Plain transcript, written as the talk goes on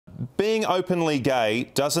being openly gay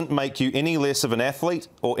doesn't make you any less of an athlete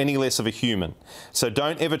or any less of a human. So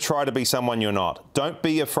don't ever try to be someone you're not. Don't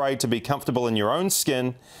be afraid to be comfortable in your own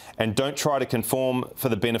skin, and don't try to conform for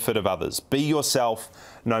the benefit of others. Be yourself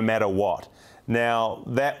no matter what. Now,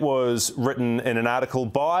 that was written in an article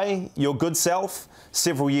by your good self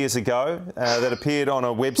several years ago that appeared on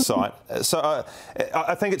a website. So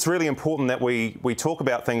I think it's really important that we talk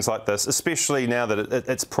about things like this, especially now that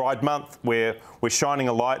it's Pride Month, where we're shining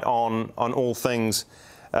a light on all things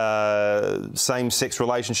same-sex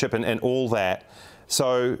relationship and all that.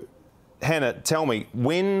 So, Hannah, tell me,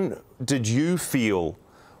 when did you feel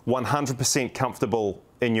 100% comfortable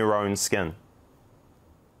in your own skin?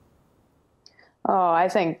 Oh, I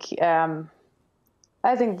think the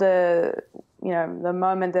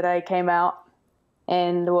moment that I came out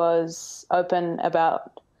and was open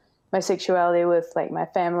about my sexuality with like my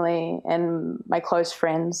family and my close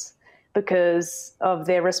friends because of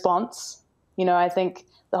their response. You know, I think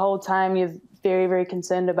the whole time you're very, very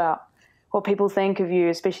concerned about what people think of you,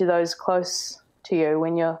 especially those close to you,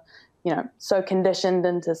 when you're, you know, so conditioned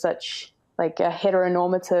into such like a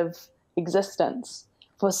heteronormative existence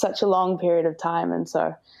for such a long period of time. And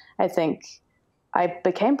so I think I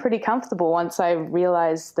became pretty comfortable once I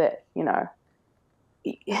realized that, you know,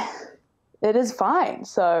 it is fine.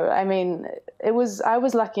 So, I mean, I was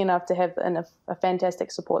lucky enough to have a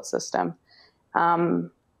fantastic support system.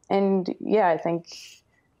 And yeah, I think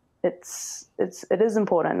it is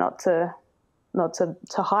important not to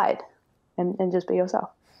hide and just be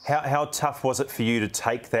yourself. How tough was it for you to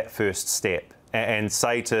take that first step and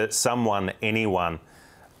say to someone, anyone,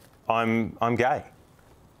 I'm gay?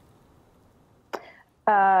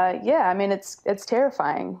 Yeah, I mean, it's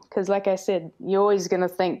terrifying because, like I said, you're always going to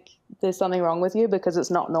think there's something wrong with you because it's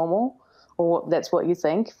not normal, or that's what you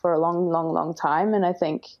think for a long, long, long time. And I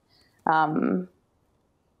think now,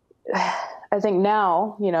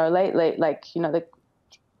 you know, lately, like, you know,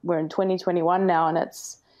 we're in 2021 now, and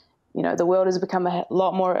it's, you know, the world has become a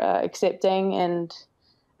lot more accepting, and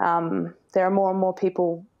there are more and more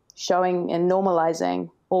people showing and normalizing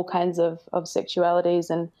all kinds of sexualities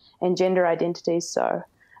and gender identities. So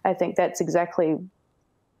I think that's exactly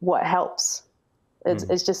what helps.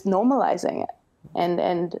 It's just normalizing it.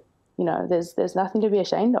 And you know, there's nothing to be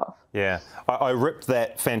ashamed of. Yeah. I ripped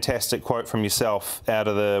that fantastic quote from yourself out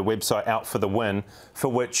of the website Out for the Win, for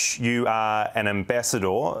which you are an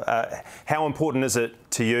ambassador. How important is it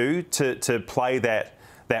to you to play that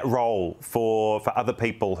role for other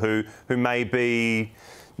people who may be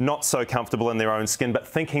not so comfortable in their own skin, but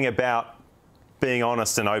thinking about being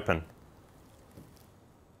honest and open?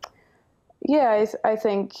 Yeah, I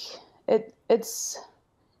think it's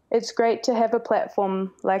great to have a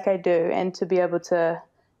platform like I do and to be able to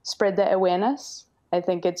spread that awareness. I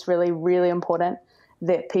think it's really, really important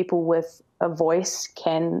that people with a voice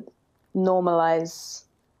can normalize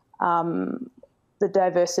the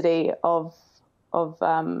diversity of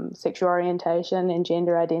sexual orientation and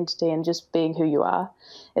gender identity and just being who you are.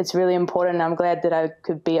 It's really important. I'm glad that I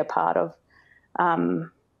could be a part of,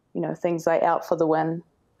 you know, things like Out for the Win,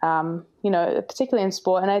 you know, particularly in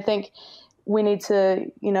sport. And I think we need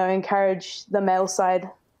to, you know, encourage the male side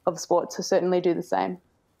of sport to certainly do the same.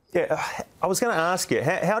 Yeah, I was going to ask you,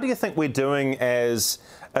 how do you think we're doing as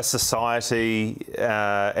a society,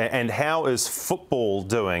 and how is football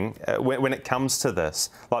doing when it comes to this,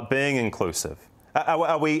 like being inclusive?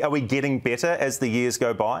 Are we getting better as the years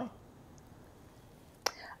go by?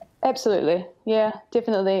 Absolutely. Yeah,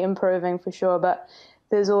 definitely improving for sure. But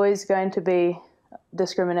there's always going to be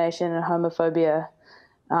discrimination and homophobia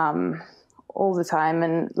all the time.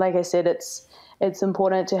 And like I said, it's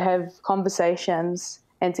important to have conversations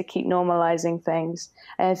and to keep normalizing things.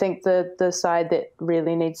 And I think the side that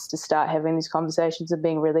really needs to start having these conversations and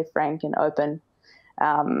being really frank and open,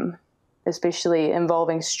 especially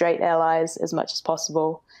involving straight allies as much as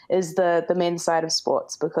possible, is the men's side of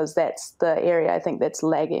sports, because that's the area I think that's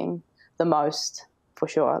lagging the most, for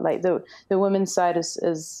sure. Like the women's side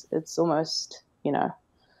is it's almost, you know,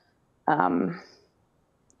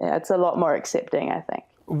 yeah, it's a lot more accepting, I think.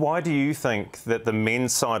 Why do you think that the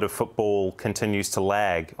men's side of football continues to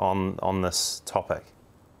lag on this topic?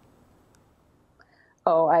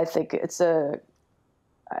 Oh, I think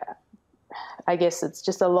I guess it's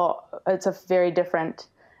just it's a very different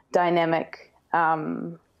dynamic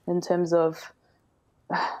in terms of,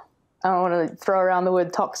 I don't want to throw around the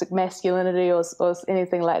word toxic masculinity or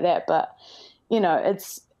anything like that, but, you know,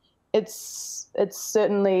 it's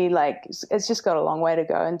certainly like, it's just got a long way to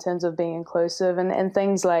go in terms of being inclusive, and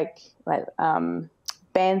things like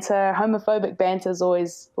banter, homophobic banter is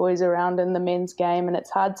always around in the men's game, and it's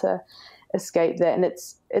hard to escape that. And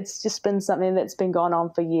it's just been something that's been going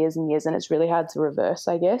on for years and years, and it's really hard to reverse,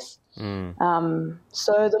 I guess.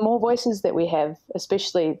 So the more voices that we have,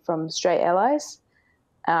 especially from straight allies,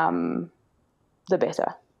 the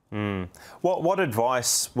better. What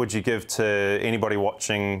advice would you give to anybody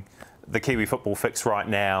watching the Kiwi Football Fix right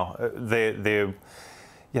now? They're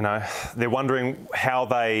wondering how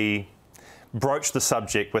they broach the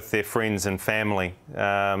subject with their friends and family.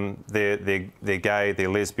 They're gay, they're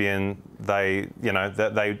lesbian. They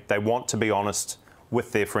want to be honest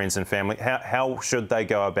with their friends and family. How should they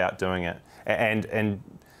go about doing it? And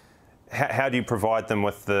how do you provide them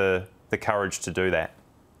with the courage to do that?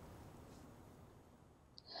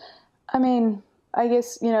 I mean, I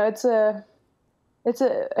guess, it's a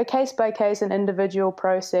case by case and individual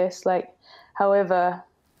process. Like, however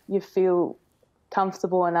you feel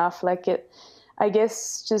comfortable enough, I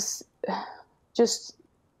guess just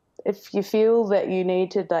if you feel that you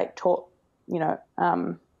need to talk,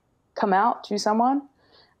 come out to someone,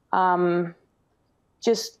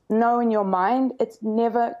 just know in your mind it's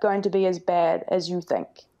never going to be as bad as you think,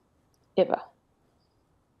 ever.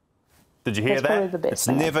 Did you hear that? It's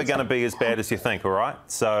never going to be as bad as you think, all right?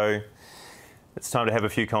 So it's time to have a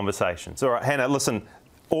few conversations. All right, Hannah, listen,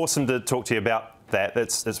 awesome to talk to you about that.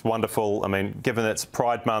 It's wonderful. I mean, given it's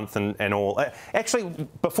Pride Month and all. Actually,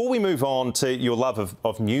 before we move on to your love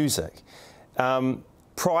of music,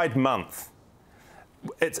 Pride Month,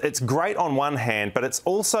 it's great on one hand, but it's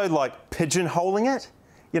also like pigeonholing it.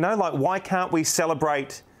 Why can't we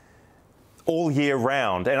celebrate all year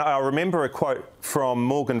round? And I remember a quote from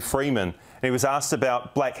Morgan Freeman, and he was asked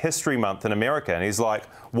about Black History Month in America, and he's like,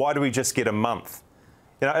 why do we just get a month?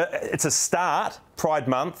 It's a start, Pride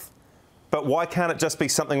Month, but why can't it just be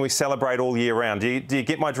something we celebrate all year round? Do you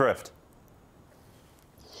get my drift?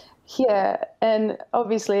 Yeah, and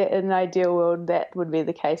obviously in an ideal world that would be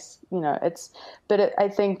the case, I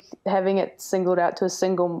think having it singled out to a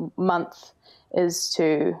single month is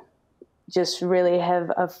to just really have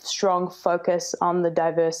a strong focus on the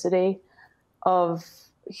diversity of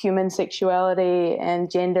human sexuality and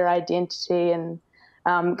gender identity, and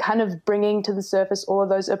kind of bringing to the surface all of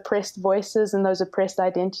those oppressed voices and those oppressed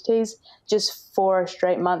identities just for a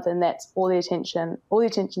straight month. And that's all the attention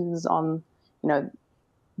is on,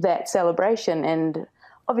 that celebration. And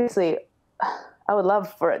obviously I would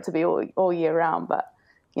love for it to be all year round, but,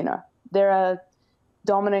 there are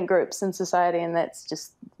dominant groups in society, and that's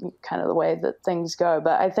just kind of the way that things go.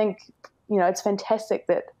 But I think, it's fantastic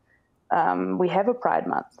that we have a Pride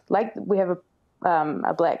Month, like we have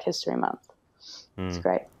a Black History Month. It's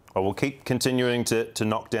great. Well, we'll keep continuing to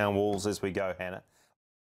knock down walls as we go, Hannah.